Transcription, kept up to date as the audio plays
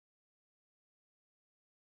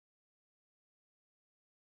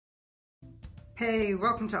Hey,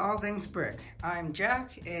 welcome to All Things Brick. I'm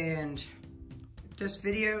Jack, and this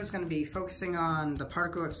video is going to be focusing on the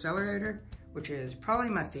Particle Accelerator, which is probably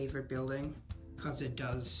my favorite building because it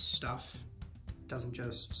does stuff. It doesn't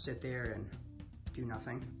just sit there and do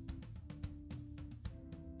nothing.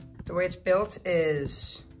 The way it's built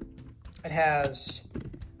is it has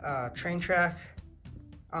a train track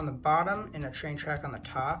on the bottom and a train track on the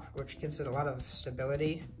top, which gives it a lot of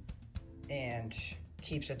stability and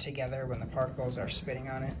keeps it together when the particles are spinning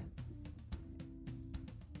on it.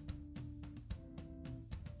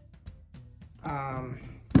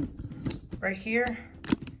 Right here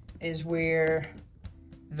is where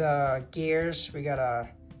the gears, we got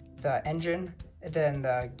the engine, and then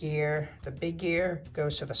the big gear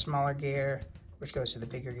goes to the smaller gear, which goes to the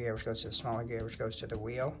bigger gear, which goes to the smaller gear, which goes to the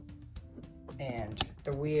wheel. And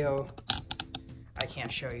the wheel, I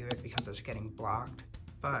can't show you it because it's getting blocked,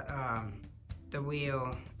 but the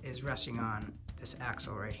wheel is resting on this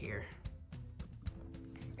axle right here.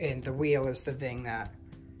 And the wheel is the thing that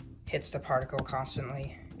hits the particle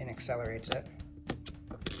constantly and accelerates it.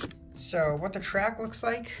 So what the track looks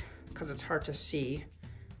like, because it's hard to see,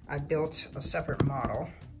 I built a separate model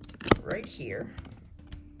right here.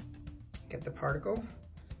 Get the particle,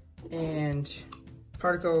 and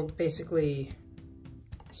particle basically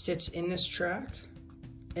sits in this track,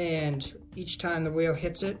 and each time the wheel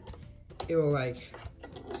hits it, it will like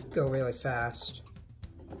go really fast,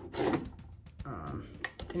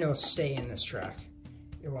 and it will stay in this track.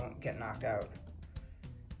 It won't get knocked out.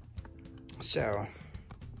 So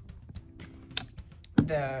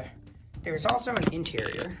there's also an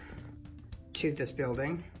interior to this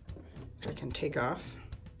building, which I can take off.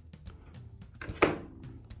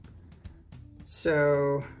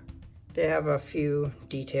 So they have a few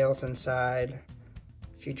details inside,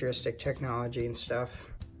 futuristic technology and stuff.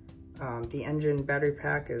 The engine battery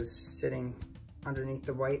pack is sitting underneath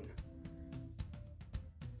the white.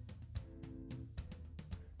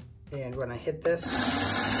 And when I hit this,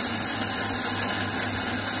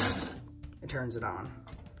 it turns it on.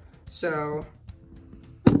 So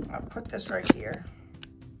I'll put this right here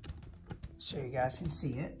so you guys can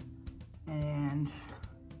see it. And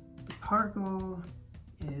the particle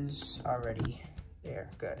is already there,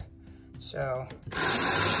 good. So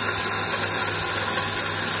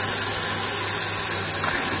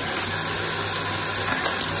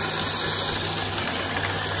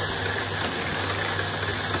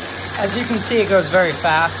as you can see, it goes very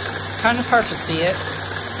fast. It's kind of hard to see it,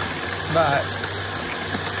 but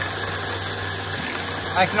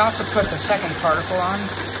I can also put the second particle on.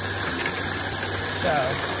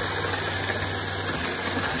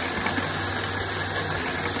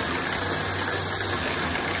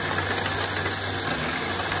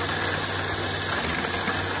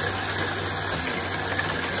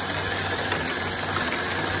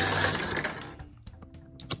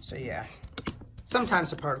 So yeah. Sometimes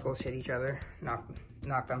the particles hit each other,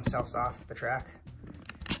 knock themselves off the track,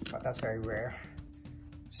 but that's very rare.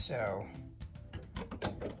 So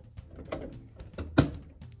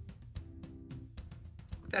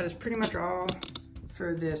that is pretty much all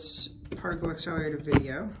for this Particle Accelerator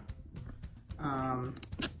video.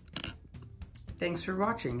 Thanks for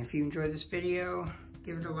watching. If you enjoyed this video,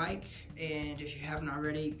 give it a like, and if you haven't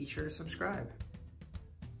already, be sure to subscribe.